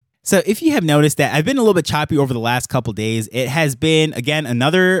So if you have noticed that I've been a little bit choppy over the last couple days, it has been, again,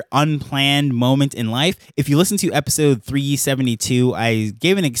 another unplanned moment in life. If you listen to episode 372, I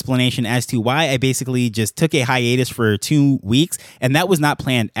gave an explanation as to why I basically just took a hiatus for 2 weeks, and that was not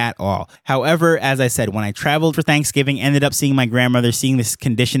planned at all. However, as I said, when I traveled for Thanksgiving, ended up seeing my grandmother, seeing this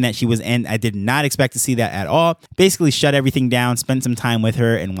condition that she was in. I did not expect to see that at all. Basically shut everything down, spent some time with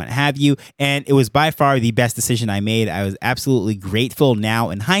her and what have you, and it was by far the best decision I made. I was absolutely grateful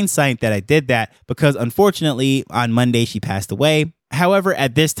now in hindsight that I did that because unfortunately on Monday she passed away. However,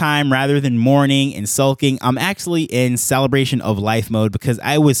 at this time, rather than mourning and sulking, I'm actually in celebration of life mode because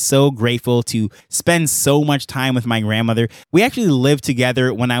I was so grateful to spend so much time with my grandmother. We actually lived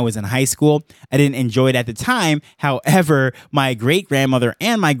together when I was in high school. I didn't enjoy it at the time. However, my great grandmother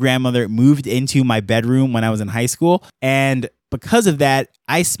and my grandmother moved into my bedroom when I was in high school, and because of that,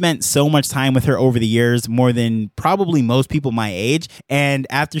 I spent so much time with her over the years, more than probably most people my age. And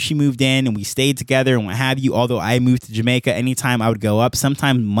after she moved in and we stayed together and what have you, although I moved to Jamaica, anytime I would go up,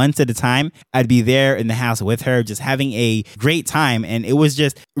 sometimes months at a time, I'd be there in the house with her, just having a great time. And it was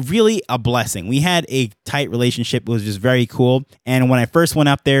just really a blessing. We had a tight relationship. It was just very cool. And when I first went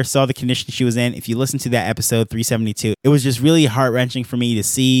up there, saw the condition she was in, if you listen to that episode 372, it was just really heart-wrenching for me to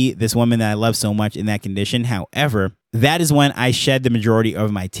see this woman that I love so much in that condition. However, that is when I shed the majority of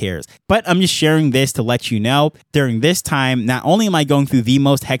my tears. But I'm just sharing this to let you know, during this time, not only am I going through the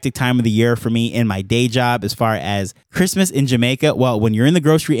most hectic time of the year for me in my day job as far as Christmas in Jamaica. Well, when you're in the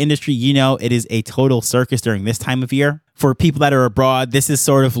grocery industry, you know it is a total circus during this time of year. For people that are abroad, this is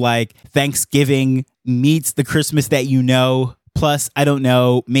sort of like Thanksgiving meets the Christmas that you know. Plus, I don't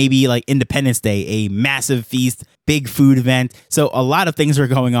know, maybe like Independence Day, a massive feast, big food event. So a lot of things are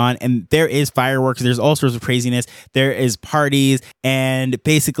going on, and there is fireworks. There's all sorts of craziness. There is parties, and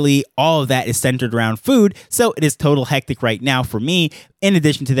basically all of that is centered around food. So it is total hectic right now for me. In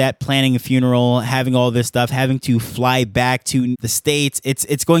addition to that, planning a funeral, having all this stuff, having to fly back to the States.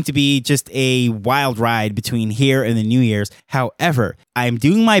 It's going to be just a wild ride between here and the New Year's. However, I'm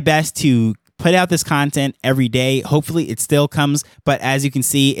doing my best to put out this content every day. Hopefully it still comes, but as you can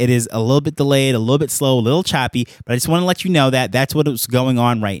see, it is a little bit delayed, a little bit slow, a little choppy, but I just want to let you know that that's what is going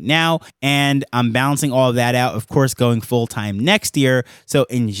on right now, and I'm balancing all of that out, of course, going full-time next year. So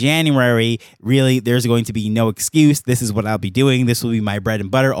in January, really, there's going to be no excuse. This is what I'll be doing. This will be my bread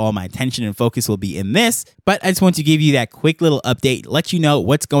and butter. All my attention and focus will be in this, but I just want to give you that quick little update, let you know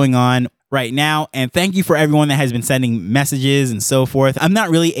what's going on right now. And thank you for everyone that has been sending messages and so forth. I'm not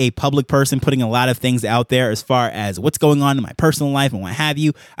really a public person putting a lot of things out there as far as what's going on in my personal life and what have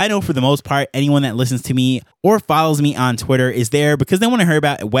you. I know for the most part, anyone that listens to me or follows me on Twitter is there because they want to hear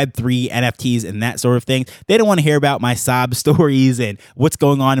about Web3, NFTs, and that sort of thing. They don't want to hear about my sob stories and what's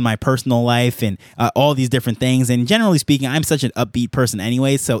going on in my personal life and all these different things. And generally speaking, I'm such an upbeat person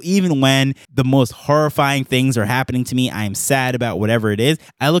anyway. So even when the most horrifying things are happening to me, I am sad about whatever it is.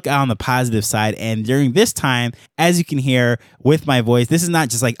 I look out on the positive side. And during this time, as you can hear with my voice, this is not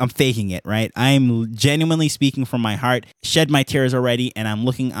just like I'm faking it, right? I'm genuinely speaking from my heart, shed my tears already, and I'm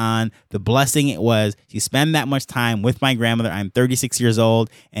looking on the blessing it was to spend that much time with my grandmother. I'm 36 years old,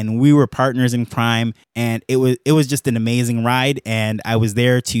 and we were partners in crime, and it was just an amazing ride, and I was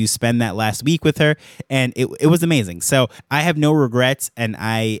there to spend that last week with her, and it was amazing. So I have no regrets, and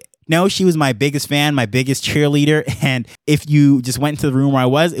no, she was my biggest fan, my biggest cheerleader. And if you just went into the room where I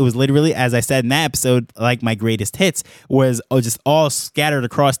was, it was literally, as I said in that episode, like my greatest hits was just all scattered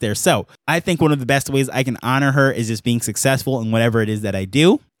across there. So I think one of the best ways I can honor her is just being successful in whatever it is that I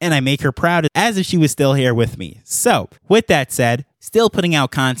do. And I make her proud as if she was still here with me. So with that said, still putting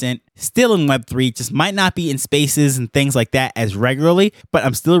out content, still in Web3, just might not be in spaces and things like that as regularly, but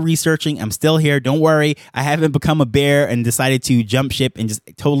I'm still researching. I'm still here. Don't worry. I haven't become a bear and decided to jump ship and just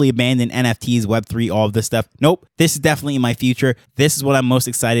totally abandon NFTs, Web3, all of this stuff. Nope. This is definitely in my future. This is what I'm most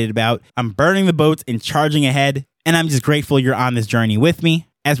excited about. I'm burning the boats and charging ahead. And I'm just grateful you're on this journey with me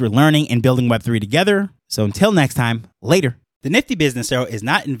as we're learning and building Web3 together. So until next time, later. The Nifty Business Arrow is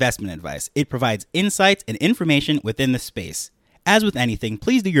not investment advice. It provides insights and information within the space. As with anything,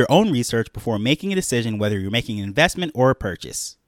 please do your own research before making a decision whether you're making an investment or a purchase.